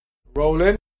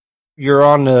Rolling. You're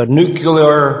on the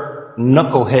Nuclear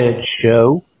Knucklehead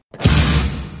Show.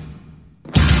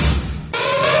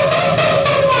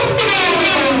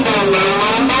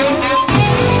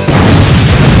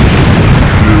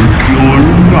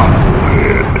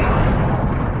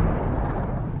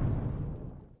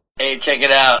 Hey, check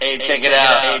it out. Hey, check it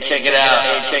out. Hey, check it out.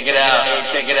 Hey, check it out.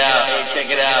 Hey, check it out. Hey, check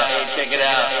it out. Hey, check it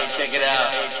out. Hey, check it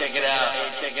out. Hey, check it out.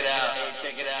 Hey, check it out. Hey, check it out. Hey,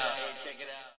 check it out.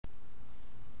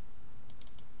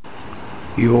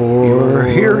 You're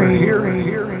hearing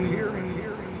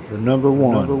the number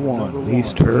one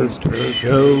least heard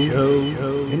show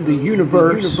in the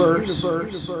universe.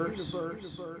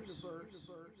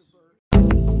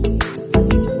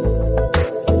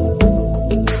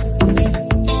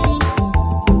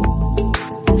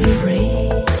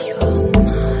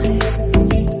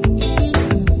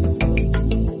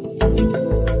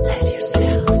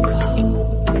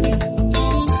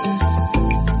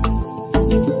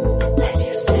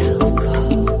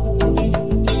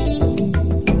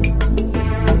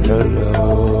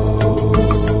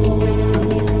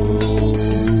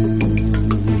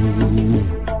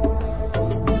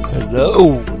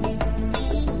 Hello.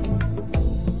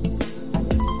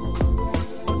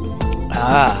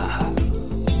 I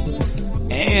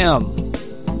am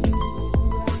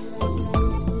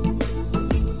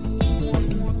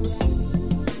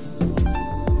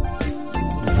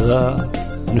the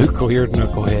Nuclear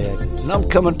Knucklehead, and I'm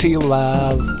coming to you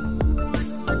live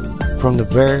from the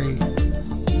very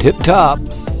tip top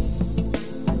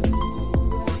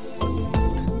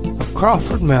of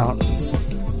Crawford Mountain.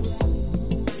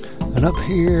 And up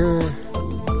here,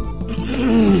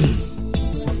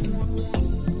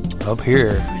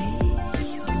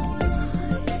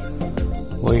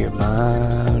 where your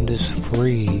mind is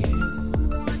free.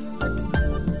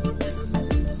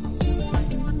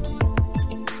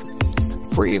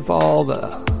 Free of all the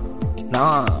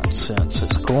nonsense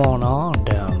that's going on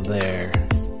down there.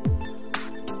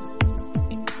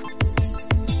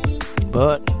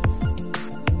 But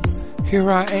here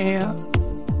I am.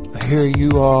 Here you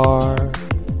are.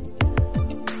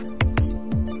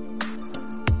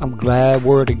 I'm glad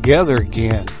we're together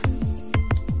again.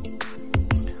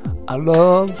 I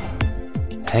love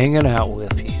hanging out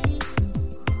with you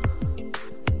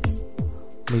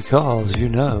because you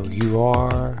know you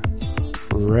are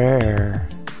rare.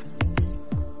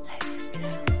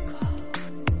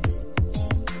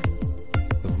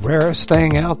 The rarest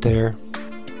thing out there.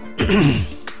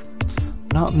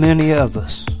 Not many of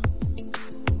us.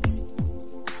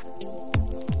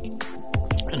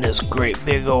 In this great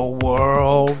big old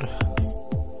world,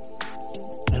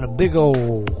 in a big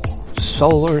old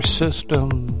solar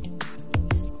system,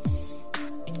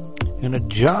 in a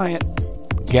giant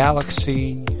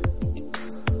galaxy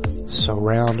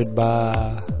surrounded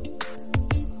by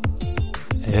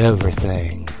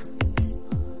everything.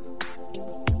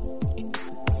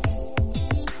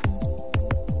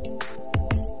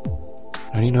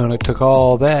 And you know, it took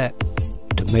all that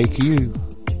to make you.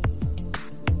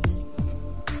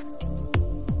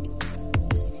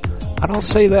 I don't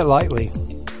say that lightly.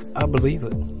 I believe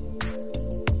it.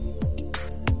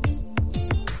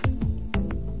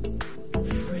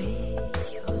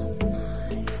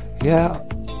 Yeah.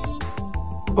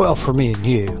 Well, for me and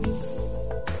you.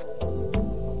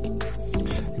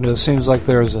 You know, it seems like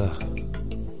there's a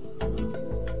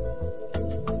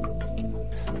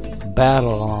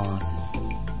battle on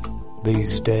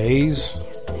these days.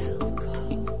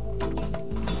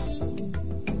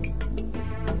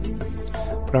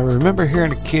 But I remember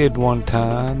hearing a kid one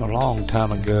time, a long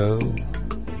time ago,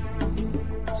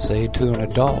 say to an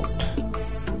adult,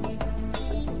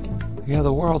 yeah,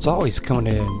 the world's always coming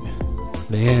in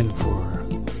the end for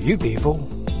you people.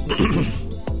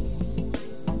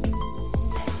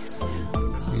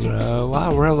 You know,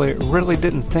 I really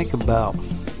didn't think about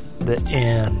the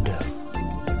end.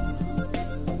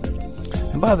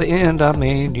 And by the end, I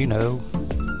mean, you know,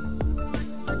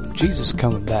 Jesus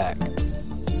coming back.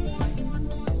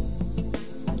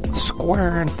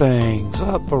 Squaring things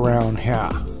up around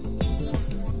here.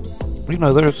 You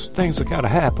know, there's things that gotta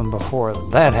happen before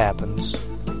that happens.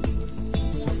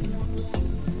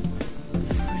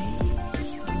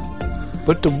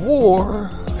 But the war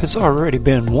has already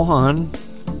been won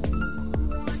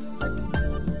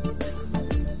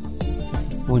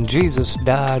when Jesus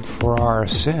died for our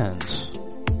sins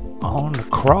on the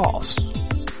cross.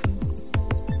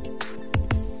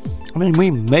 I mean, we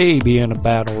may be in a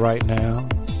battle right now,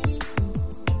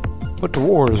 but the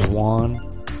war is won.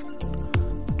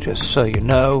 Just so you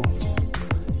know,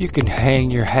 you can hang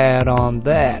your hat on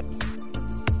that.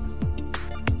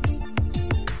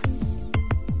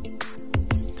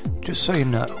 Just so you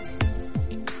know,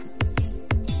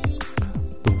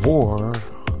 the war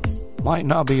might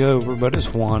not be over, but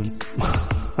it's won.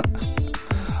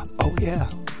 Oh yeah,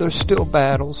 there's still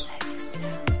battles.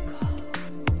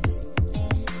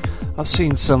 I've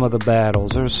seen some of the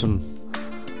battles. There's some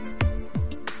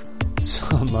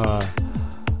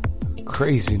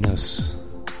craziness.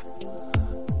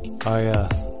 I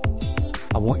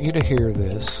want you to hear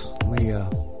this. Let me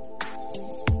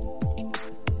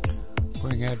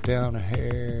bring that down a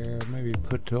hair. Maybe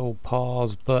put the old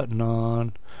pause button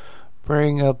on.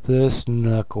 Bring up this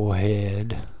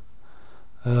knucklehead.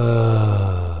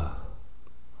 Let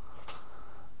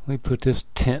me put this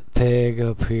tent peg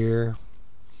up here.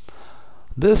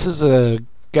 This is a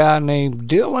guy named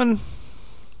Dylan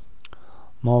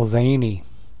Mulvaney.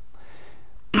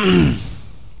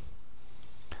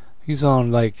 He's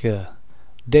on like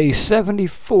day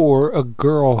 74 of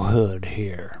girlhood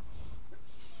here.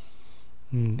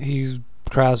 He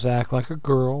tries to act like a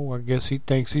girl. I guess he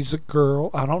thinks he's a girl.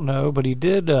 I don't know, but he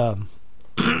did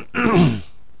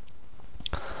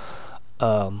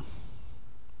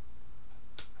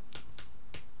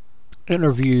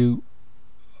interview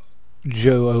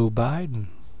Joe Biden.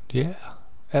 Yeah,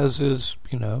 as is,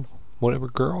 whatever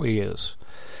girl he is.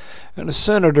 And a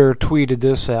senator tweeted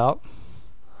this out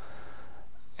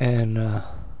and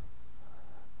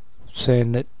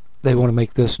saying that they want to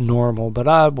make this normal. But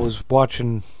I was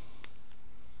watching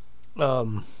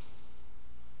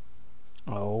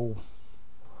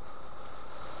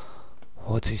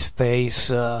what's his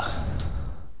face?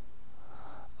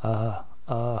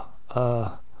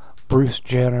 Bruce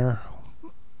Jenner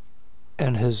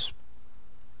and his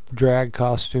drag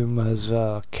costume as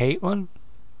Caitlyn,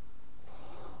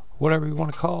 whatever you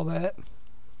want to call that.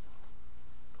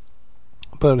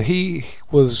 But he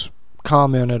was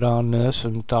commented on this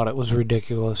and thought it was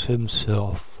ridiculous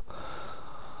himself.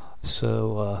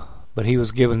 So, but he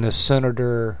was given this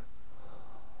Senator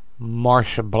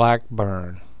Marsha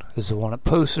Blackburn is the one that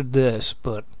posted this.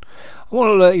 But I want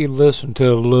to let you listen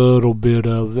to a little bit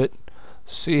of it.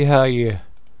 See how you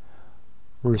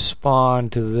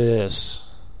respond to this.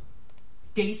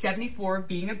 Day 74 of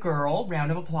being a girl.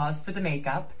 Round of applause for the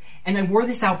makeup. And I wore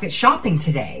this outfit shopping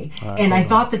today. And I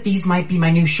thought that these might be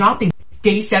my new shopping.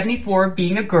 Day 74 of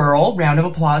being a girl. Round of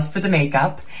applause for the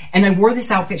makeup. And I wore this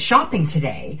outfit shopping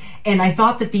today. And I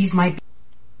thought that these might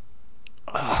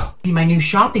be my new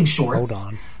shopping shorts. Hold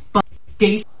on. But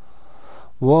days.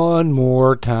 One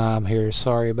more time here.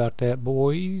 Sorry about that,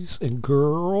 boys and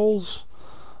girls.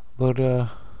 But,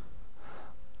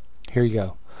 here you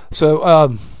go.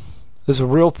 So, there's a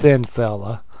real thin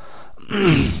fella.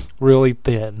 Really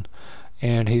thin.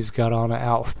 And he's got on an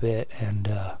outfit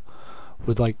and,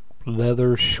 with like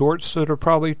leather shorts that are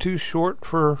probably too short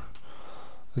for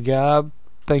the guy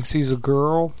thinks he's a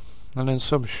girl. And then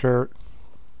some shirt.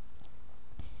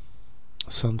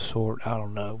 Some sort, I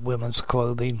don't know, women's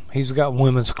clothing. He's got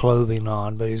women's clothing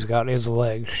on, but he's got his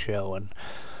legs showing.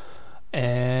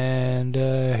 And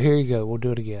here you go. We'll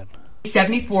do it again.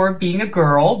 74 being a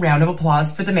girl. Round of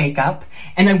applause for the makeup.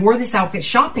 And I wore this outfit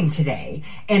shopping today.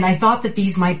 And I thought that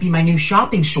these might be my new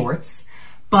shopping shorts.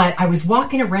 But I was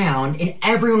walking around and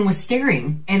everyone was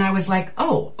staring. And I was like,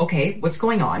 oh, okay, what's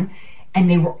going on?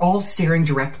 And they were all staring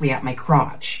directly at my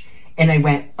crotch. And I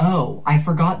went, oh, I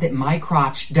forgot that my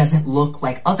crotch doesn't look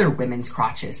like other women's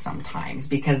crotches sometimes.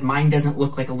 Because mine doesn't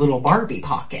look like a little Barbie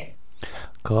pocket.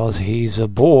 'Cause he's a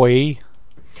boy.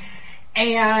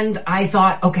 And I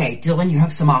thought, okay, Dylan, you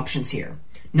have some options here.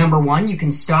 Number one, you can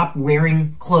stop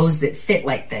wearing clothes that fit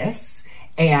like this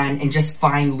and just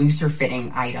find looser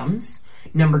fitting items.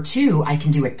 Number two, I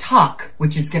can do a tuck,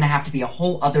 which is going to have to be a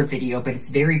whole other video, but it's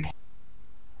very...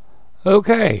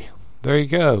 Okay, there you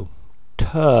go.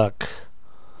 Tuck.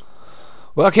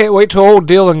 Well, I can't wait till old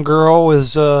Dylan girl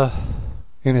is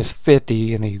in his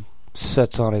 50 and he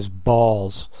sets on his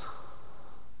balls.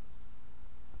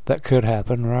 That could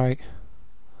happen, right?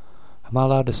 Am I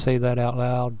allowed to say that out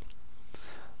loud?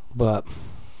 But,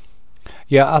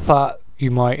 yeah, I thought you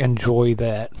might enjoy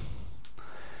that.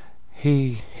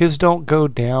 His don't go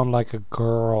down like a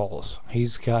girl's.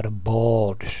 He's got a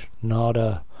bulge, not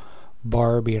a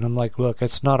Barbie. And I'm like, look,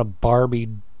 it's not a Barbie,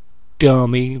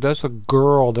 dummy. That's a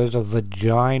girl. There's a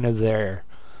vagina there.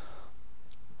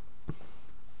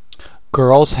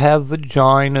 Girls have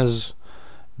vaginas,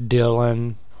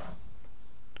 Dylan.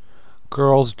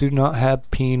 Girls do not have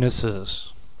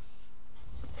penises.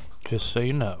 Just so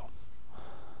you know.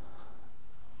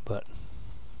 But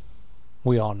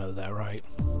we all know that, right?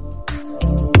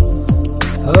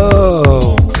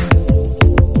 Oh.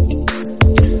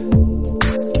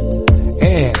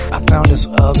 And I found this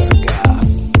other guy.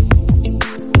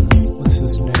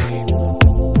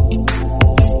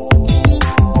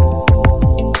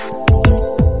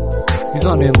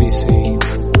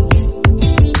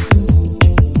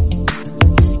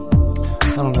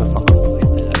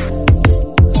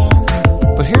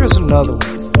 another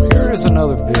one. Here is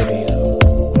another video.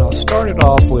 And I'll start it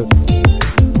off with,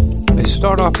 they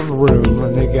start off in the room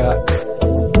and they got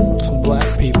some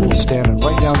black people standing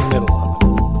right down the middle of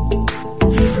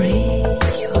it.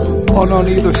 And on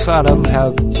either side of them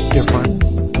have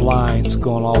different lines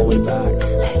going all the way back.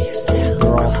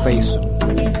 They're all facing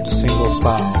single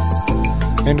file.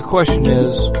 And the question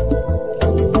is,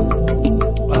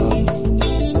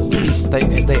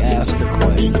 they ask a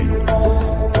question.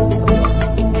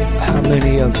 How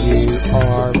many of you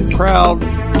are proud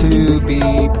to be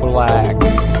black?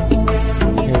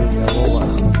 Here we go.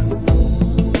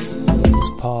 Let's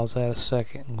pause that a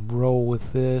second and roll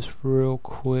with this real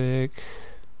quick.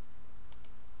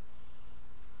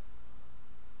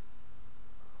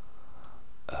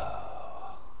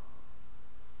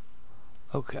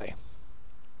 Okay.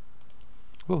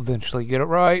 We'll eventually get it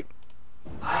right.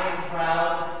 I am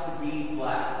proud to be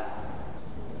black.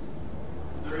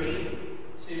 3,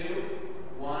 2,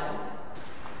 1.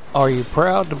 Are you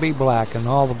proud to be black? And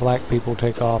all the black people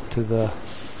take off to the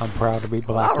I'm proud to be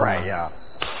black. All right, y'all.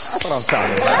 That's what I'm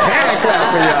talking about. Hand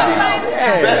clap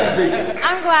for y'all. Yeah.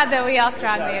 I'm glad that we all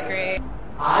strongly agree.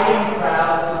 I am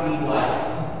proud to be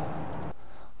white.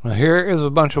 Now here is a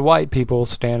bunch of white people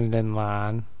standing in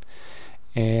line,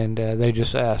 and they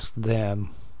just asked them,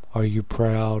 are you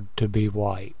proud to be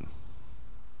white?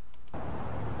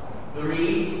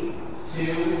 3,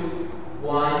 2,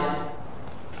 1.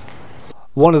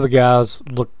 One of the guys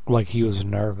looked like he was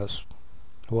nervous.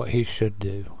 What he should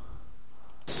do.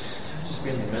 Just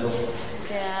be in the middle.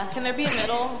 Yeah. Can there be a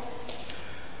middle?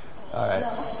 All right.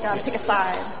 Gotta pick a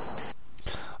side.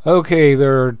 Okay,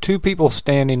 there are 2 people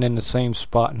standing in the same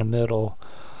spot in the middle,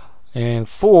 and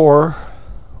 4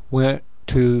 went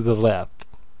to the left.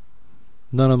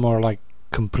 None of them are like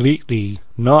completely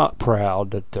not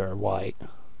proud that they're white.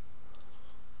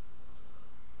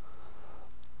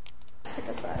 Pick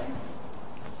a side.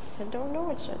 I don't know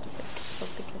which side to pick.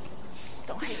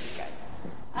 Don't hate you guys.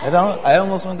 I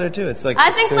almost went there too. It's like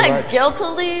I think so like hard.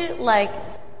 guiltily, like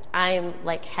I'm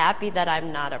like happy that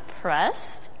I'm not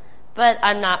oppressed, but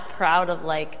I'm not proud of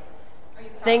like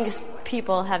things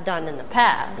people have done in the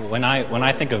past. When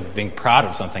I think of being proud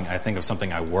of something, I think of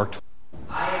something I worked for.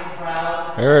 I am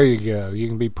proud. There you go. You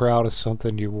can be proud of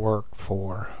something you work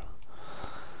for.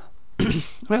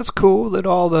 That's cool that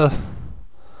all the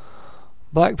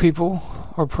black people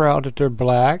are proud that they're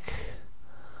black.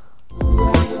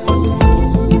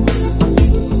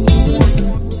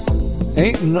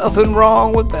 Ain't nothing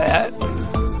wrong with that.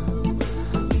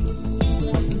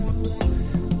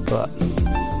 But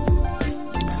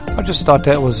I just thought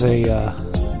that was a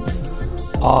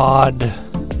odd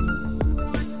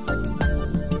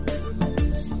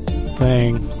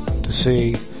thing to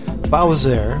see. If I was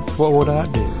there, what would I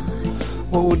do?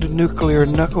 What would the nuclear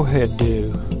knucklehead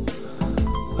do?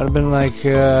 I'd have been like,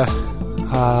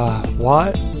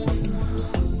 what?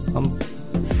 I'm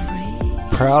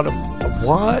proud of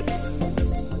what?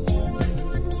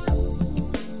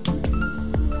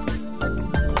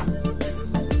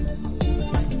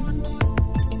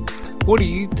 What do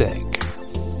you think?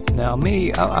 Now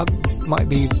me, I might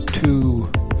be too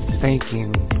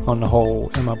thinking on the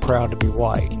whole, am I proud to be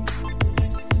white?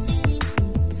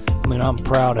 I mean, I'm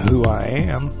proud of who I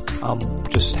am. I'm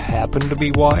just happen to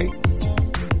be white.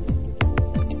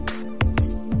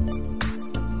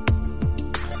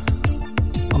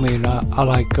 I mean, I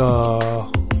like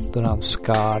that I'm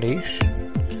Scottish.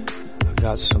 I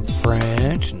got some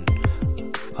French and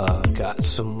got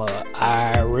some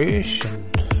Irish, and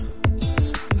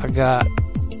I got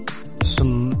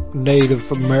some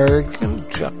Native American,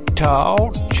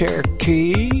 Choctaw,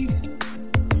 Cherokee.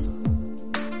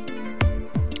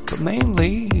 But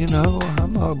mainly, you know,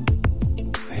 I'm a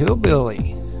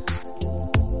hillbilly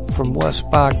from West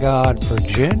by God,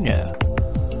 Virginia.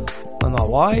 Am I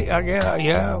white? I guess,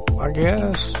 yeah, I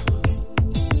guess.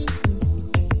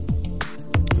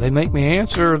 They make me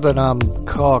answer that I'm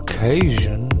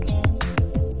Caucasian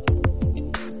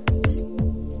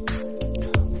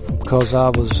because I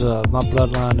was, my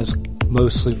bloodline is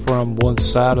mostly from one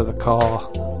side of the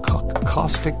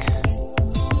Caustic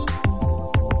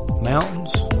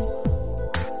Mountains.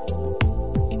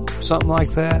 Something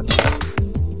like that.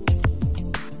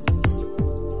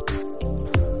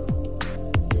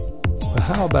 But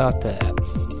how about that?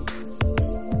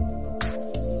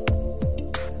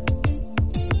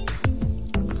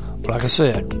 Like I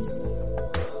said,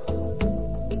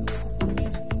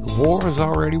 the war is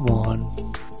already won.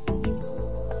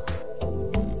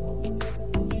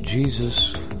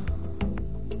 Jesus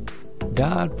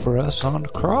died for us on the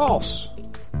cross.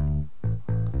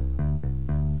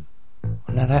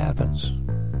 When that happens,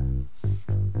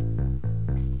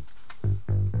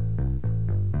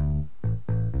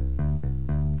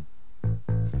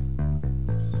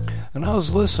 I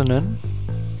was listening.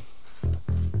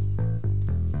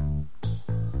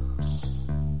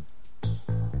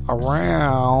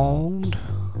 Around,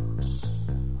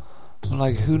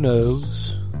 like, Who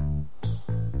Knows?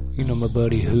 You know my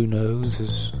buddy Who Knows,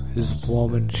 his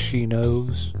woman She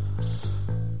Knows.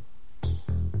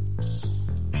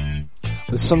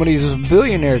 With some of these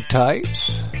billionaire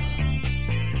types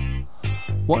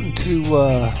wanting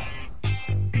to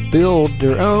build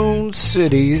their own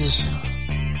cities.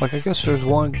 Like, I guess there's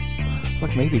one,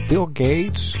 like maybe Bill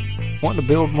Gates wanting to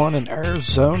build one in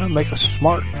Arizona, make a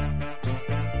smart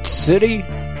city.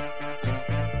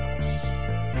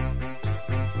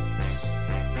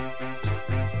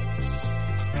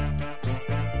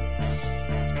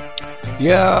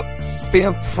 Yeah,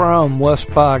 being from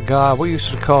West by God, we used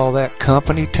to call that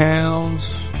company towns.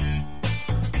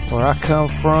 Where I come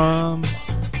from,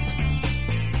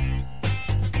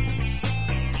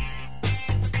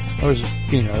 there's,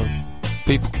 you know,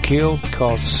 people killed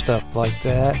because of stuff like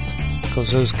that. Because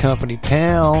those company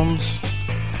towns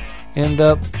end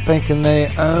up thinking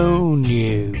they own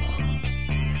you.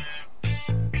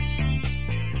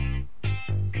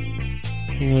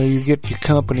 You know, you get your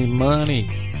company money.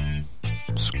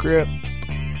 Script.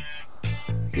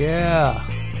 Yeah.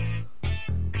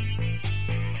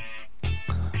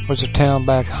 There's a town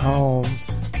back home,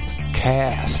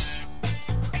 Cass.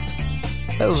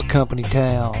 That was a company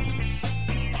town.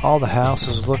 All the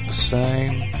houses looked the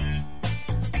same.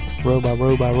 Row by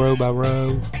row by row by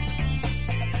row.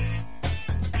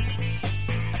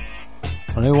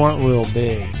 And they weren't real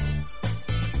big.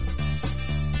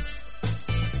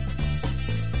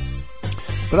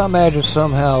 But I imagine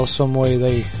somehow, some way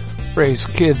they raise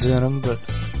kids in them. But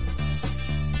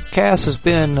Cass has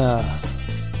been, you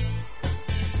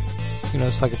know,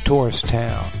 it's like a tourist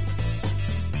town.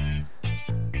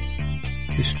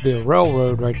 Used to be a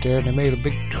railroad right there, and they made a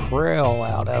big trail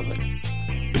out of it.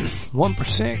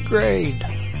 1% grade.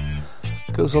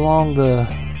 Goes along the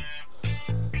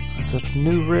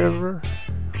New River,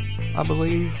 I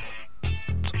believe.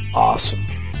 It's awesome.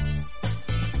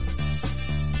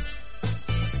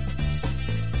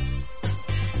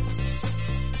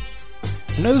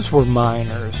 And those were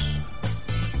miners.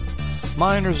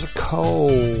 Miners of coal.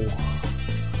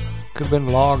 Could have been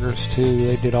loggers too.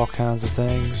 They did all kinds of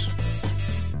things.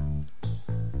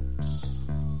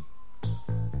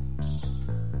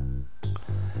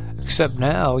 Except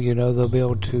now, you know, they'll be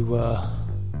able to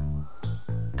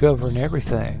govern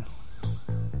everything.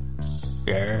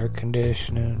 Air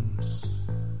conditioning.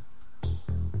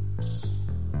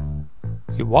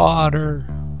 You water.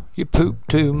 You poop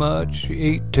too much. You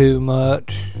eat too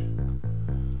much.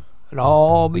 And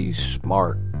all be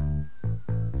smart.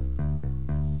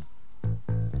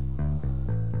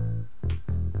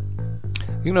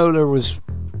 You know, there was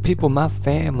people in my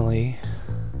family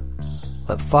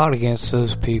that fought against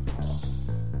those people.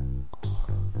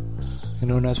 You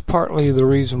know, and that's partly the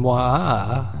reason why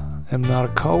I am not a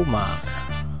coal miner.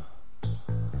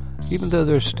 Even though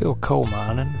there's still coal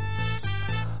mining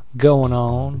going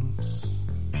on.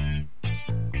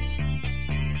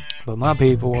 But my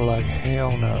people were like,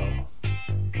 hell no.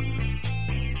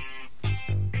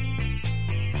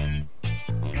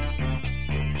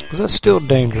 Because that's still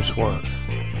dangerous work.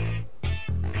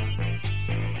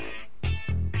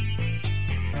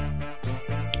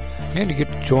 And you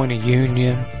get to join a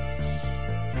union.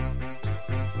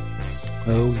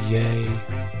 Oh, yay.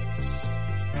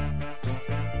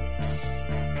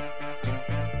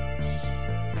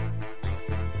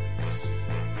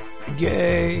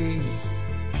 Yay.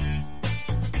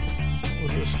 What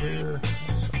was this here?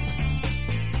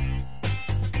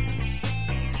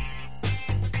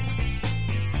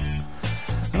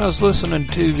 And I was listening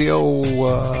to the old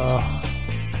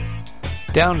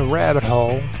Down the Rabbit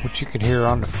Hole, which you can hear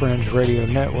on the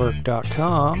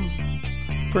FringeRadioNetwork.com,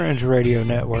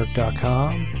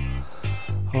 FringeRadioNetwork.com,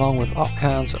 along with all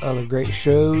kinds of other great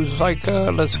shows like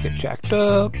Let's Get Jacked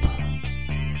Up,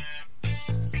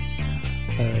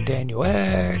 Daniel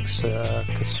X,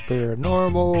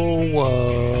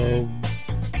 Conspiranormal,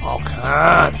 all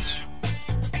kinds.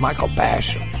 Michael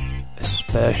Basham,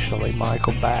 especially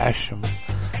Michael Basham.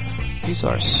 He's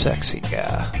our sexy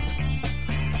guy.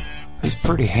 He's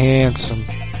pretty handsome.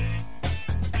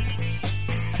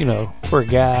 You know, for a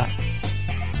guy.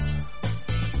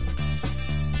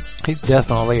 He's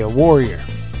definitely a warrior.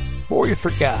 Warrior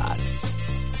for God.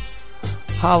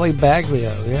 Holly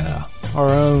Baglio, yeah. Our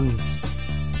own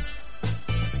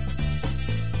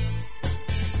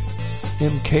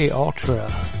MK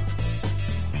Ultra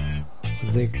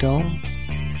victim.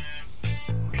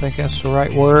 I think that's the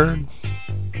right word.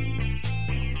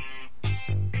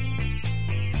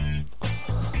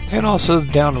 and also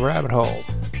Down the Rabbit Hole.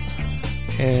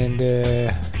 And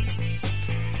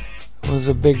was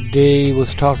a Big D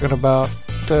was talking about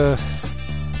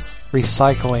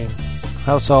recycling.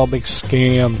 How it's all a big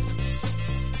scam.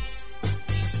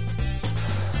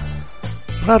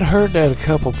 But I'd heard that a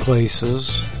couple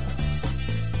places.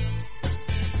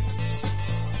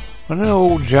 I know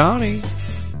old Johnny,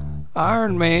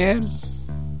 Iron Man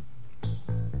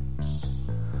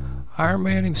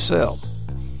himself,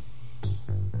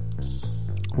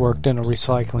 worked in a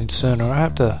recycling center. I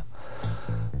have to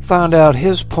find out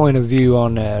his point of view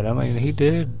on that. I mean, he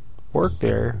did work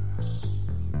there.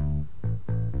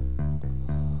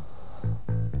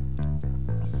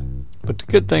 But the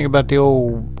good thing about the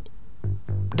old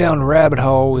Down the Rabbit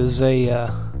Hole is they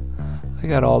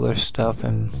got all their stuff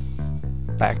and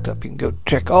backed up. You can go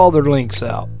check all their links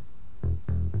out.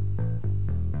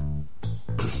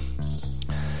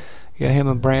 Yeah, him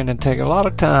and Brandon take a lot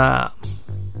of time.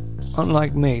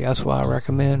 Unlike me, that's why I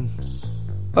recommend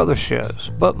other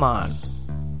shows, but mine.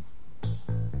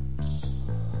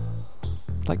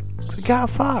 Like the Guy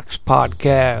Fawkes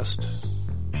podcast.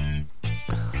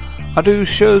 I do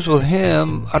shows with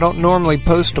him. I don't normally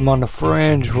post them on the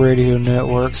Fringe Radio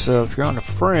Network, so if you're on the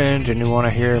Fringe and you want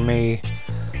to hear me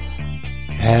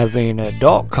having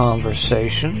adult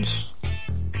conversations,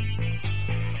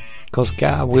 because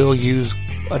Guy will use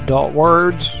adult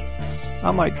words,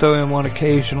 I might throw in one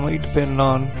occasionally, depending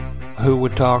on who we're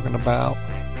talking about.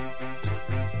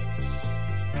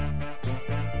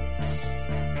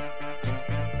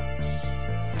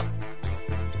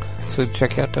 So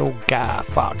check out the old Guy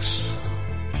Fawkes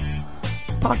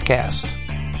podcast.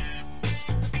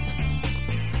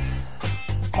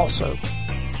 Also,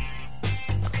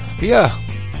 yeah,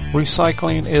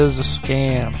 recycling is a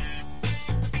scam.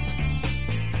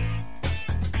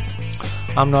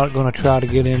 I'm not going to try to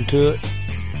get into it.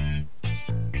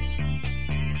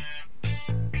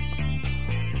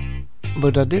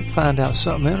 But I did find out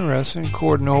something interesting.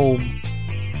 According to old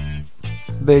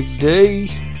Big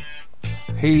D,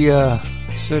 he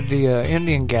said the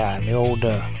Indian guy in the old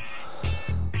late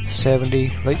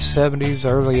 70s,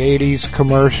 early 80s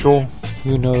commercial.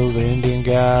 You know, the Indian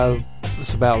guy,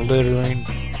 it's about littering,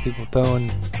 people throwing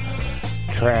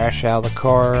trash out of the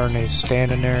car, and he's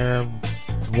standing there,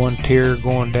 one tear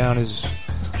going down his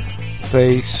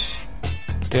face.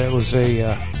 That was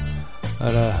an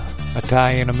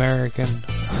Italian American.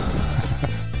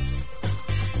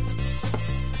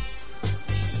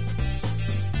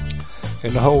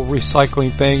 And the whole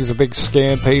recycling thing is a big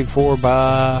scam paid for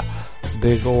by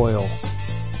Big Oil.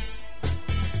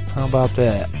 How about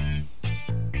that?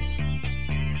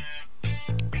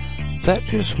 Does that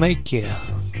just make you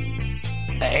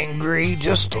angry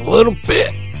just a little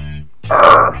bit?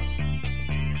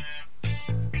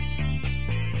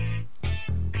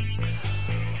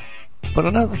 But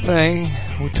another thing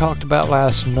we talked about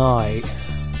last night,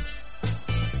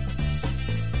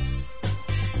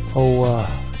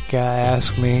 guy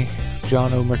asked me,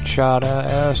 John O'Machada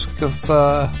asked if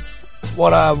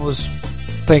what I was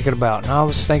thinking about, and I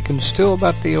was thinking still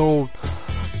about the old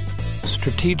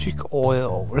strategic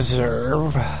oil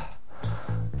reserve that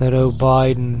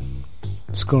Biden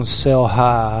is going to sell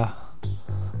high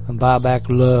and buy back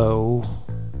low.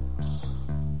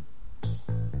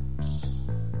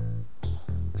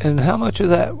 And how much of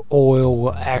that oil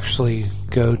will actually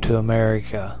go to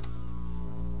America?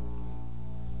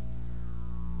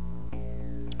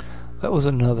 That was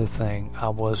another thing I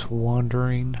was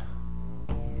wondering.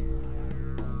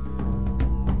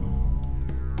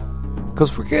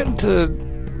 Because we're getting to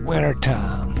winter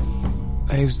time,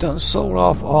 and he's done sold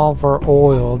off all of our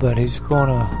oil that he's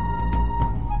gonna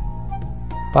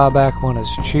buy back when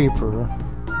it's cheaper.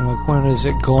 I'm like, when is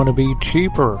it going to be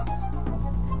cheaper?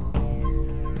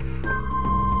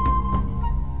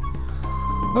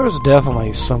 There's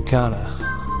definitely some kind of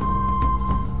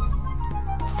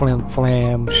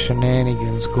flim-flam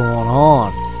shenanigans going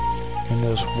on in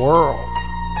this world.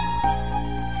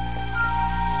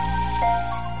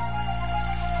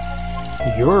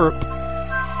 Europe,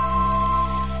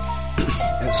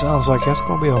 it sounds like that's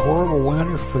going to be a horrible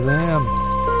winter for them.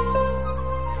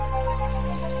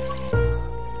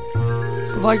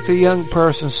 But like the young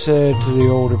person said to the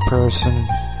older person,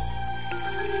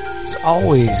 it's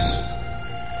always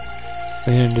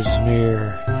the end is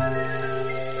near.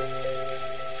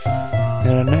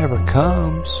 And it never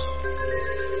comes.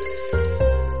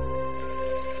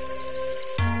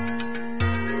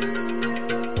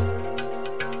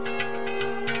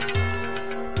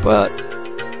 But,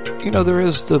 you know, there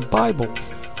is the Bible. Like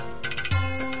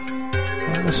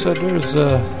I said,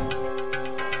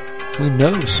 we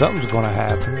know something's going to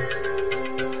happen.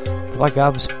 like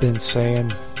I've been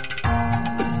saying,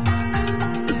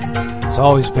 it's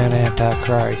always been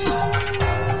Antichrist.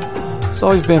 It's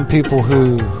always been people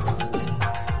who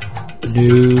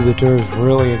knew that there was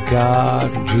really a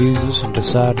God and Jesus and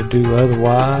decided to do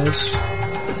otherwise.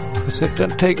 Because it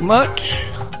doesn't take much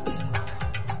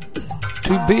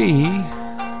to be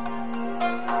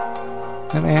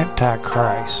an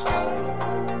Antichrist.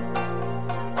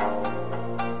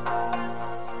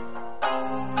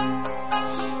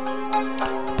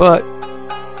 But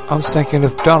I was thinking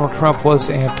if Donald Trump was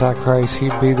the Antichrist,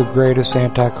 he'd be the greatest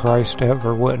Antichrist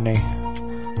ever, wouldn't he?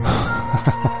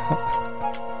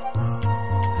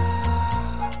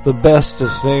 The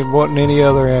bestest. There wasn't any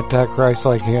other Antichrist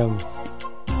like him.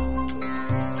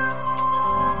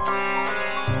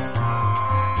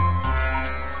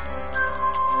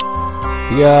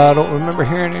 Yeah, I don't remember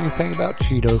hearing anything about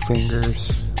Cheeto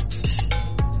fingers.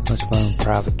 That's my own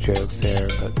private joke there,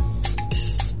 but...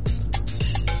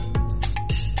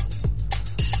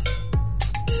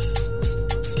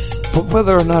 But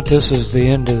whether or not this is the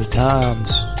end of the times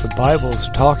the Bible's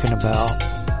talking about,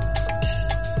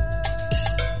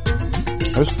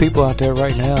 there's people out there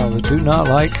right now that do not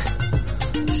like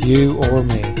you or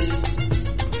me.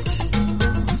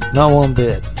 Not one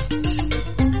bit.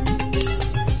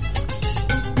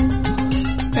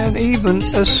 And even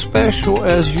as special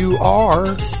as you are,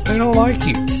 they don't like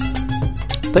you.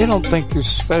 They don't think you're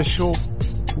special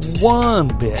one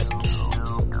bit.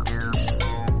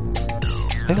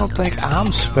 They don't think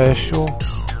I'm special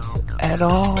at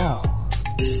all.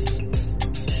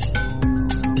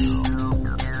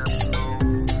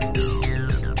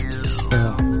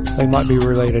 Well, they might be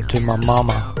related to my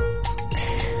mama.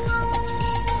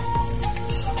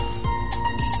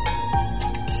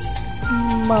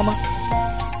 Mama.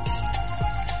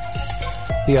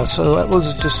 Yeah, so that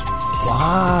was just,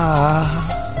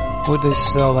 why would they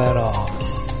sell that off?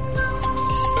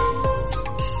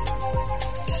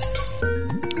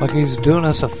 Like he's doing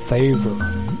us a favor.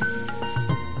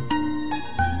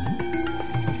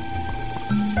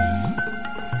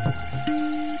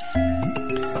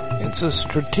 It's a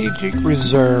strategic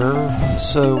reserve,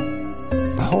 so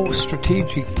the whole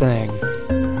strategic thing,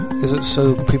 is it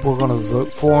so people are going to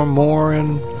vote for him more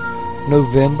in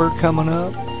November coming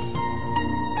up?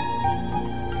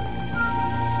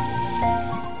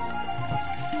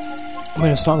 I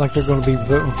mean, it's not like they're going to be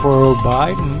voting for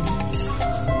Biden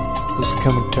this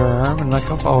coming term, and like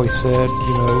I've always said,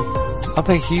 you know, I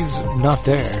think he's not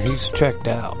there. He's checked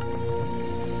out.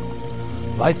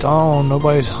 Lights on,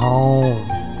 nobody's home.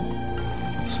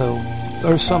 So,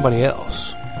 there's somebody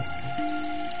else.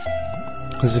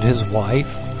 Is it his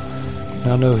wife?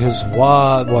 Now I know his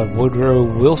wife, Woodrow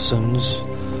Wilson's,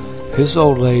 his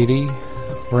old lady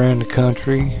ran the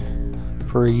country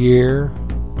for a year.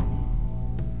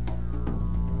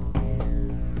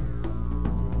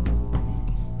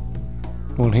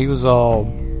 When he was all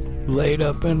laid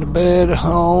up in the bed at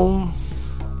home.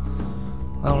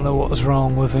 I don't know what was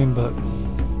wrong with him, but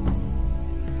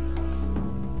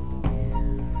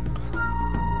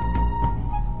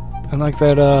and like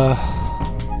that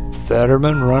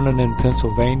Fetterman running in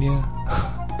Pennsylvania.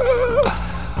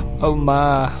 Oh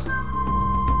my.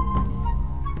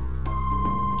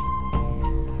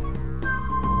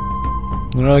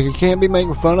 You know, like you can't be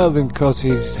making fun of him because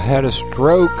he's had a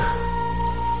stroke.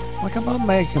 Like, I'm not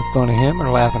making fun of him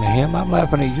or laughing at him. I'm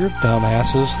laughing at your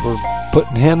dumbasses for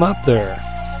putting him up there.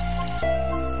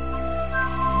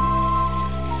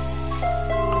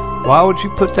 Why would you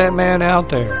put that man out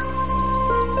there?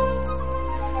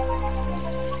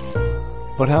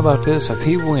 But how about this? If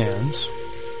he wins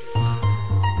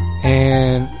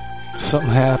and something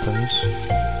happens,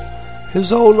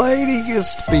 his old lady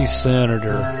gets to be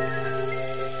senator.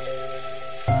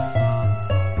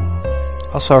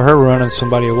 I saw her running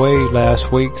somebody away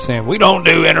last week saying, we don't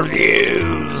do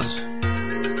interviews.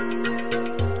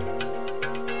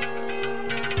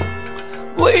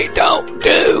 We don't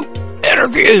do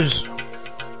interviews.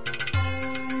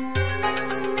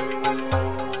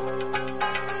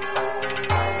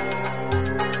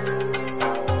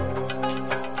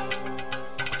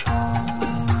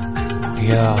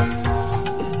 Yeah.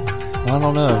 I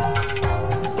don't know.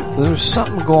 There's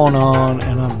something going on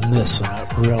and I'm missing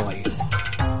it, really.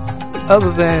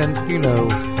 Other than, you know,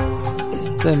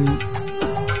 them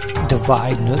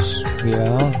dividing us,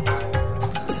 yeah.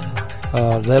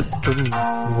 Left and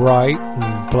right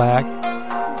and black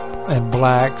and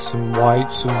blacks and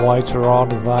whites are all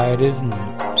divided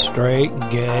and straight and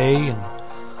gay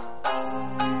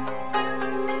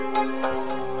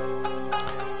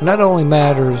and that only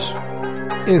matters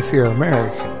if you're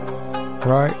American,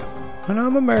 right? And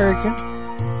I'm American.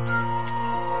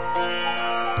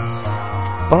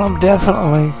 But I'm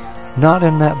definitely not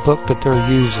in that book that they're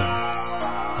using.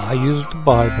 I use the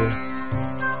Bible.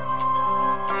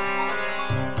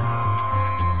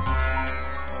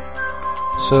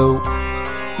 So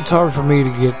it's hard for me to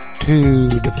get too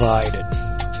divided.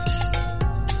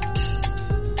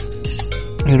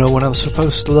 You know, when I'm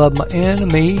supposed to love my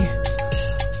enemy,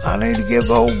 I need to give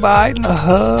old Biden a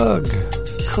hug.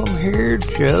 Come here,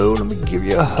 Joe. Let me give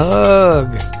you a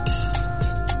hug.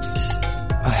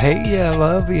 I hate you. I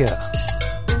love you. I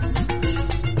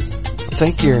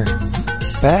think you're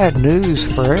bad news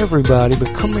for everybody,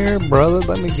 but come here, brother.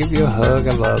 Let me give you a hug.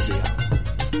 I love you.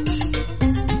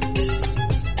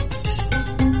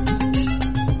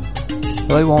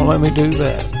 They won't let me do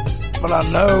that. But I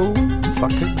know if I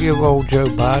could give old Joe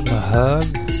Biden a hug,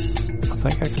 I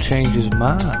think I could change his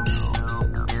mind.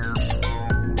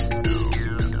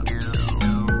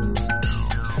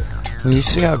 Well, you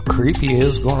see how creepy he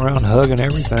is going around hugging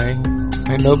everything.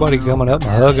 Ain't nobody coming up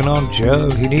and hugging on Joe.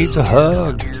 He needs a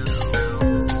hug.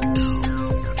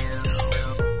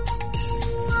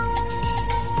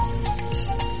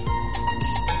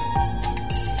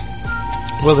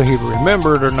 Whether he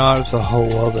remembered or not is a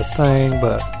whole other thing,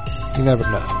 but you never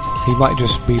know. He might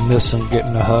just be missing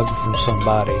getting a hug from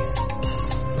somebody.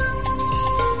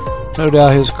 No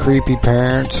doubt his creepy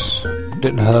parents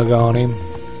didn't hug on him.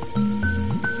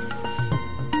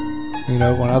 You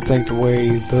know, when I think the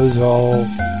way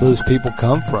those people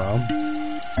come from,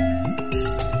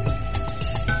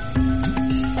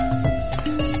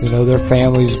 you know, their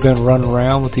family's been running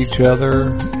around with each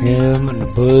other, him and the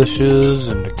Bushes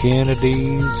and the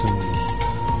Kennedys and,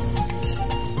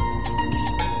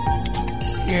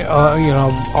 you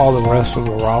know, all the rest of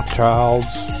the Rothschilds.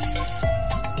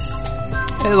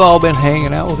 They've all been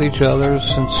hanging out with each other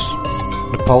since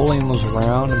Napoleon was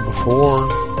around and before.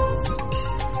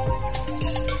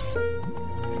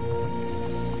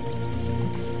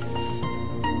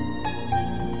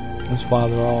 That's why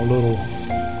they're all a little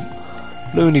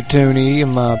loony-toony, in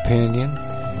my opinion.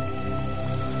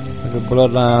 The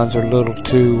bloodlines are a little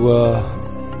too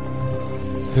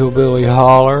hillbilly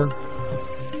holler.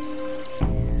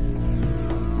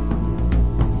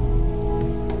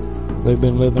 They've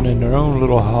been living in their own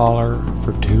little holler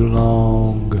for too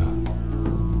long.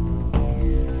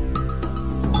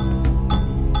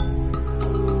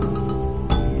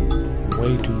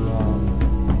 Way too long.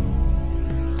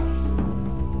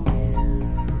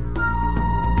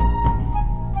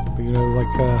 You know,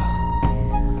 like,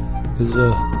 there's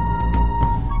a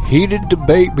heated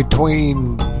debate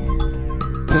between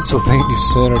Pennsylvania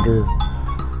senator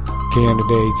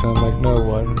candidates. I'm like, no,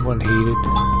 it wasn't heated.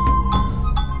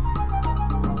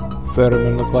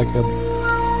 Fetterman looked like a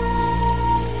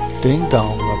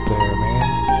ding-dong up there, man.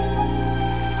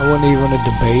 I wouldn't even have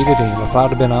debated him. If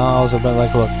I'd have been Oz, I'd been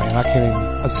like, look, man, I can't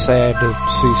even, it's sad to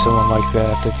see someone like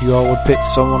that. If you all would pick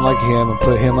someone like him and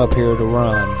put him up here to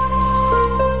run,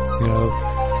 you know,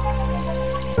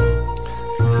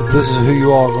 if this is who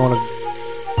you all are going to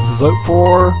vote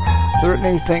for, there isn't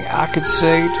anything I could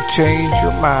say to change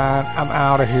your mind. I'm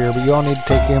out of here, but you all need to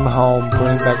take him home, put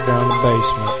him back down in the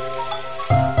basement.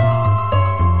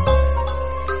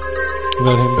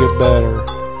 Let him get better.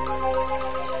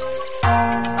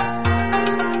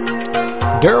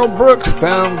 Darrell Brooks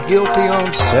found guilty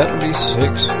on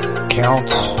 76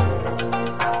 counts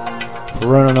for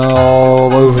running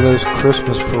all over those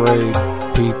Christmas parade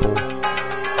people.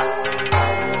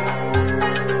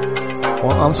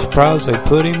 Well, I'm surprised they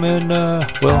put him in,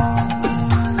 well,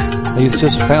 he's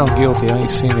just found guilty. I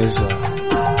ain't seen his,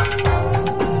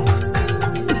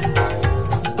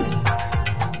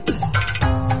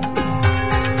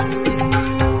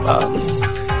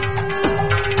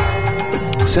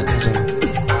 sentencing.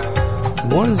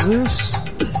 What is this?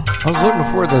 I was looking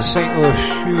for the St. Louis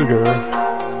shooter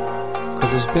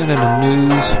because it's been in the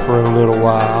news for a little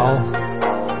while.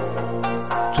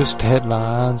 Just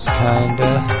headlines,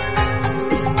 kinda.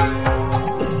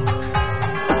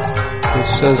 It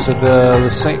says that the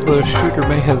St. Louis shooter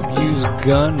may have used a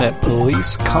gun that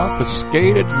police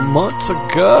confiscated months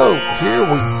ago. Here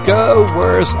we go.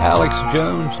 Where's Alex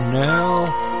Jones now?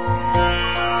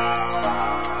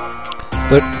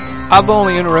 But I'm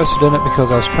only interested in it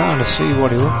because I was trying to see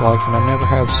what he looked like, and I never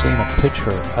have seen a picture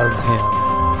of him.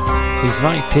 He's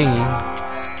 19.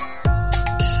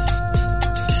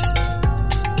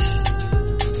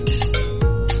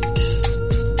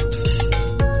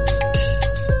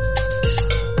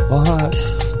 What?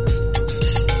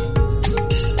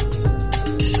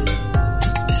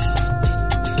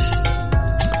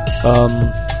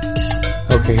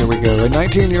 Okay, here we go. A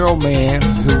 19-year-old man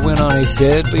who went on a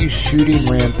deadly shooting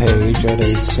rampage at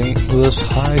a St. Louis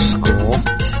high school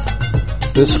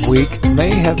this week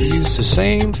may have used the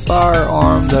same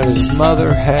firearm that his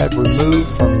mother had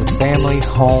removed from the family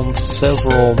home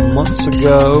several months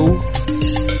ago.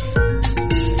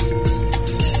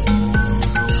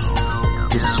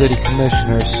 The city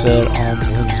commissioner said on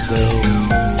Wednesday.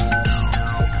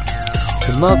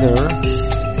 The mother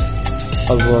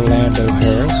of Orlando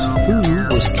Harris, who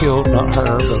was killed, not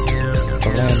her, but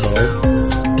Orlando,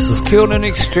 was killed in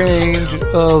exchange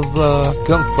of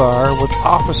gunfire with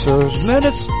officers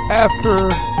minutes after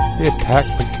the attack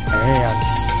began.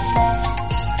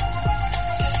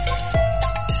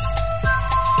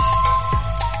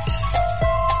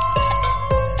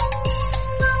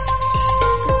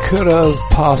 Could have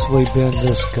possibly been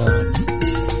this gun,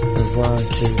 referring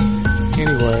to.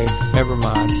 Anyway, never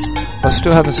mind. I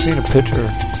still haven't seen a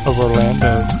picture of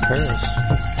Orlando Harris.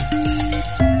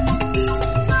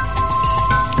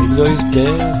 Even though he's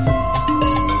dead,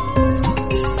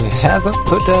 they haven't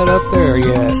put that up there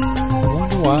yet. I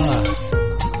wonder why.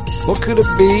 What could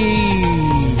it be?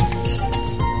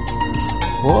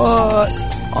 What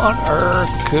on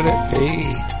earth could it be?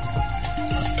 My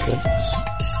goodness.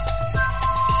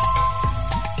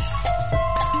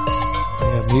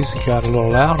 Yeah, music got a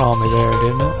little loud on me there,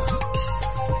 didn't it?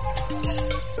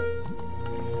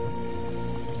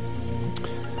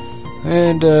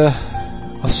 And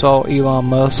I saw Elon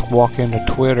Musk walk into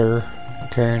Twitter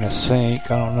carrying a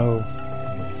sink. I don't know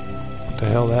what the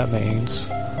hell that means.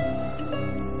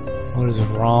 What is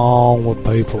wrong with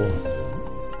people?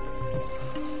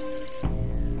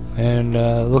 And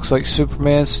looks like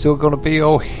Superman's still going to be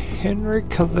Henry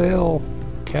Cavill.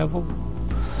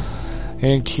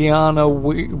 And Keanu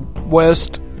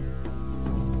West.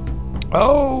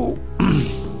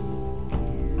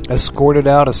 Escorted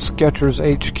out of Skechers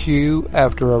HQ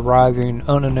after arriving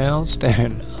unannounced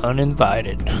and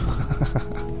uninvited.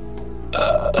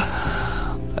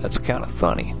 That's kind of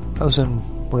funny. I was in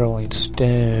Rolling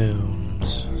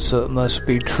Stones, so it must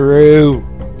be true.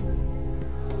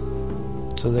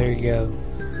 So there you go.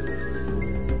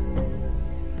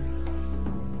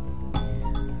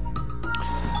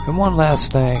 And one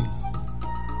last thing.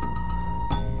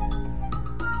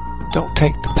 Don't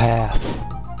take the path.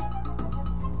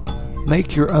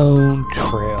 Make your own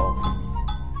trail.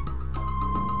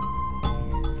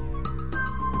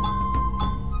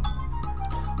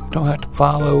 Don't have to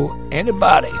follow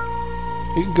anybody.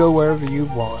 You can go wherever you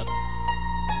want.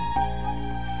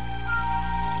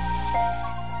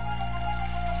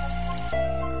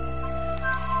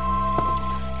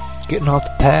 Getting off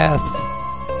the path,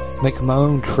 making my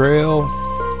own trail.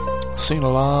 Seen a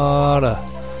lot of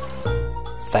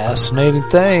fascinating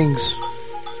things.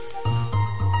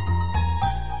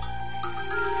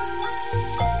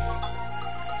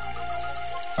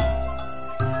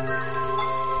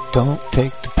 Don't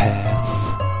take the path.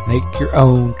 Make your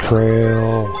own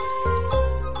trail.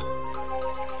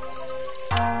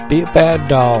 Be a bad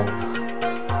dog.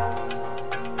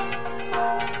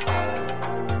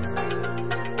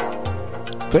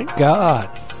 Thank God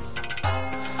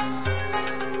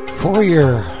for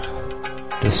your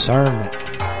discernment.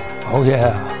 Oh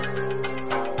yeah.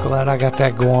 Glad I got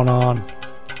that going on.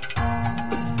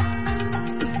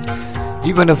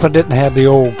 Even if I didn't have the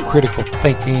old critical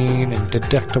thinking and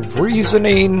deductive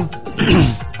reasoning,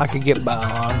 I could get by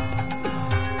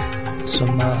on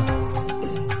some,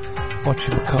 what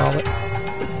you would call it,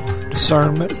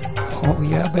 discernment. Oh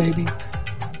yeah, baby.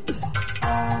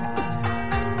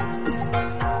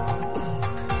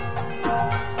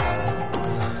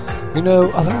 You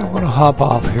know, I think I'm going to hop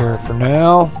off here for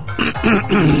now.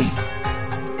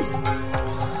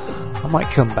 I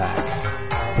might come back.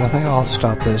 But I think I'll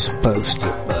stop this and post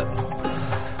it. But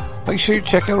make sure you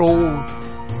check out old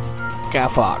Guy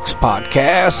Fawkes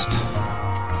podcast.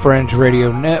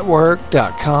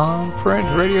 FringeRadioNetwork.com.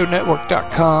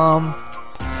 FringeRadioNetwork.com.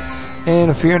 And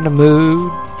if you're in the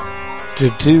mood to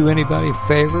do anybody a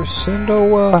favor, send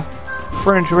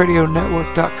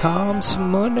FringeRadioNetwork.com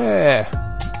some money.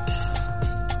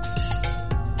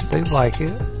 They like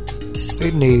it.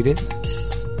 They need it.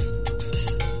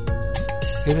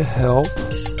 It'll help.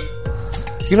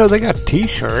 You know, they got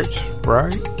t-shirts,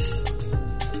 right?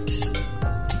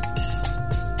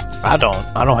 I don't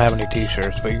have any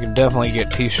t-shirts, but you can definitely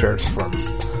get t-shirts from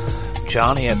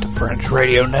Johnny at the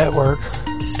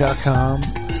FringeRadioNetwork.com.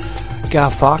 Guy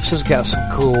Fawkes has got some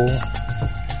cool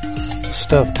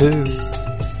stuff too.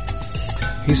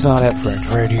 He's not at Fringe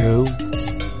Radio.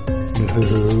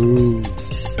 No.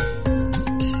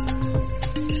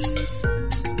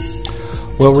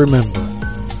 Well, remember,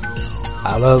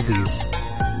 I love you.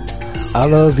 I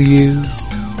love you.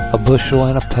 A bushel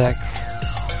and a peck.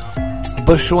 A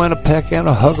bushel and a peck and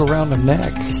a hug around the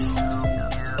neck.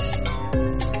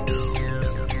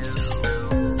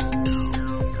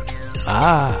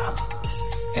 I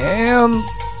am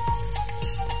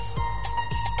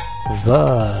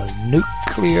the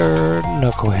Nuclear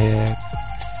Knucklehead,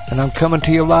 and I'm coming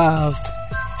to you live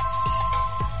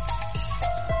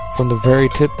from the very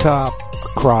tip top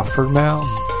of Crawford Mountain.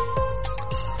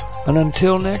 And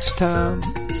until next time,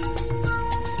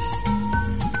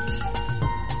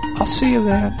 I'll see you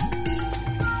then.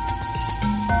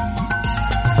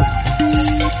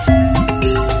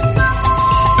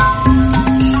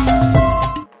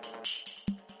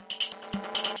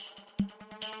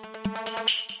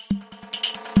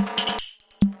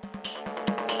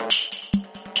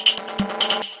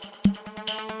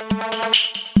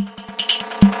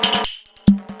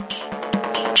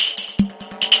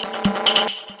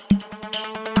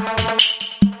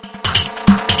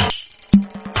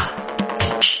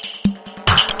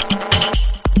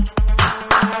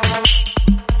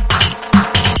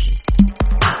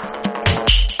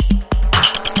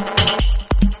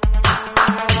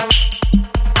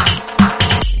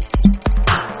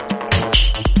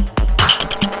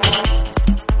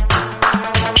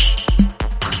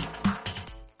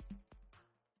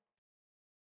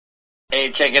 Hey,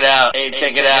 check it out. Hey,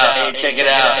 check it out. Hey, check it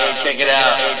out. Hey, check it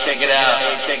out. Hey, check it out.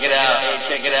 Hey, check it out. Hey,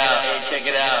 check it out. Hey, check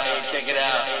it out. Hey, check it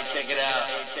out. Hey, check it out.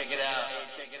 Hey, check it out. Hey,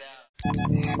 check it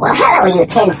out. Well, hello, you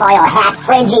tinfoil hat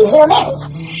fringy humans.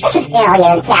 This is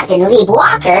Alien Captain Lee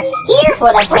Walker, here for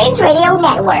the Fringe Radio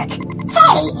Network.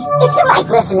 Hey, if you like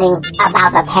listening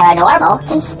about the paranormal,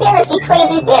 conspiracy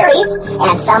crazy theories,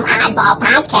 and some oddball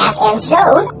podcasts and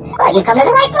shows, well, you've come to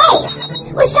the right place.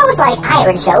 With shows like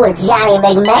Iron Show with Johnny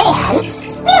McMahon,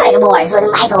 Spirit Wars with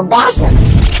Michael Basham,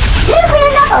 Nuclear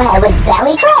Knucklehead with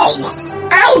Belly Craig,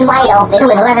 Eyes Wide Open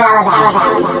with Living on the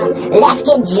House, Let's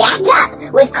Get Jacked Up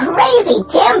with Crazy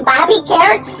Tim, Bobby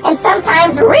Karen, and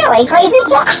sometimes really Crazy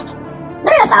Jack.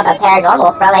 Learn about the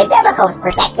paranormal from a biblical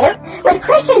perspective with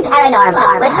Christian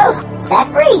Paranormal with host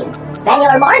Seth Breeze. Spend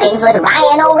your mornings with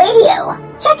Ryan O'Radio.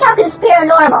 Check out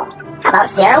Conspiranormal. How about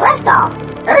Sarah Westall,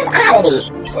 Earth Oddity,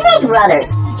 Snake Brothers,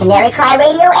 Canary Cry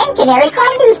Radio, and Canary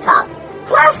Cry News Talk.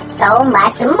 Plus so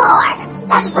much more.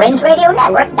 That's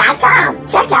FringeRadioNetwork.com.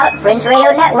 Check out Fringe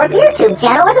Radio Network YouTube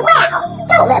channel as well.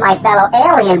 Don't let my fellow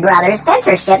alien brothers'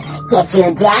 censorship get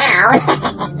you down.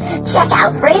 Check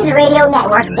out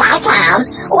FringeRadioNetwork.com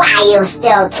while you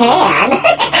still can.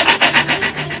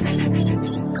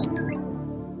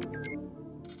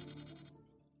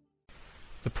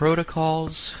 The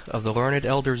Protocols of the Learned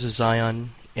Elders of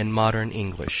Zion in Modern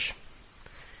English.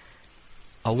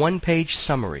 A one-page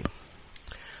summary.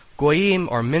 Goyim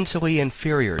are mentally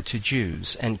inferior to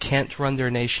Jews and can't run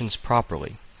their nations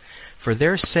properly. For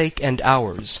their sake and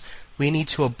ours, we need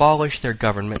to abolish their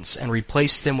governments and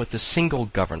replace them with a single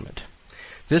government.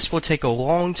 This will take a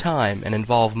long time and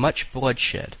involve much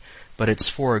bloodshed, but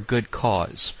it's for a good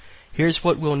cause. Here's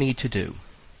what we'll need to do.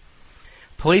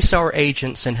 Place our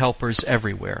agents and helpers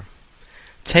everywhere.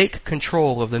 Take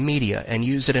control of the media and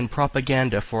use it in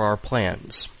propaganda for our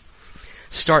plans.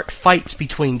 Start fights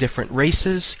between different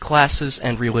races, classes,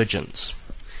 and religions.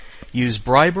 Use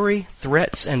bribery,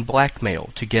 threats, and blackmail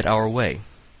to get our way.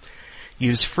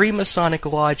 Use Freemasonic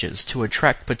lodges to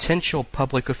attract potential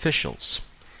public officials.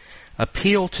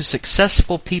 Appeal to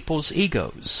successful people's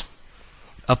egos.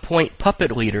 Appoint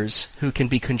puppet leaders who can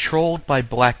be controlled by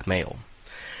blackmail.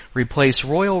 Replace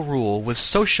royal rule with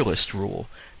socialist rule,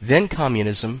 then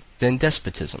communism, then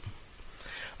despotism.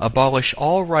 Abolish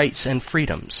all rights and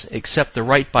freedoms, except the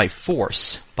right by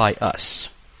force by us.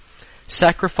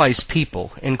 Sacrifice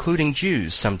people, including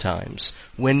Jews sometimes,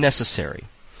 when necessary.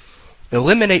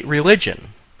 Eliminate religion.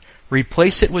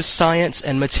 Replace it with science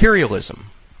and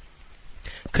materialism.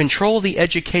 Control the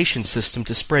education system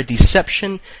to spread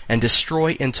deception and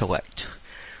destroy intellect.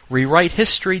 Rewrite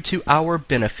history to our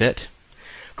benefit.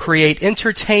 Create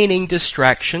entertaining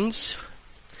distractions.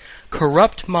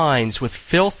 Corrupt minds with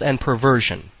filth and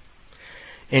perversion.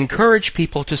 Encourage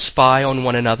people to spy on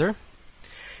one another.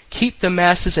 Keep the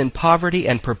masses in poverty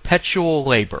and perpetual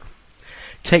labor.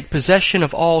 Take possession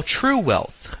of all true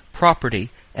wealth, property,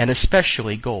 and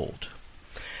especially gold.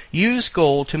 Use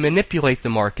gold to manipulate the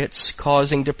markets,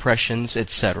 causing depressions,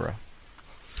 etc.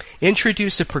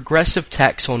 Introduce a progressive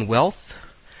tax on wealth.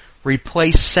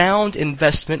 Replace sound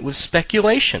investment with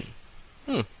speculation.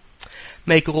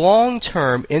 Make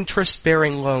long-term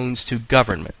interest-bearing loans to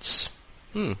governments.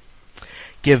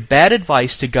 Give bad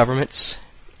advice to governments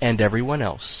and everyone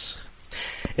else.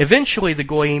 Eventually, the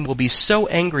Goyim will be so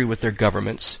angry with their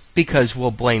governments because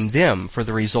we'll blame them for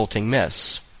the resulting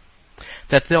mess.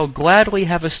 that they'll gladly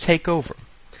have us take over.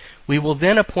 We will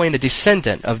then appoint a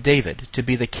descendant of David to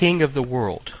be the king of the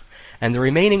world, and the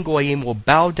remaining Goyim will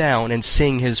bow down and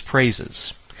sing his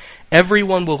praises.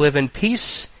 Everyone will live in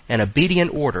peace and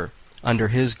obedient order under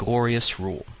his glorious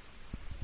rule.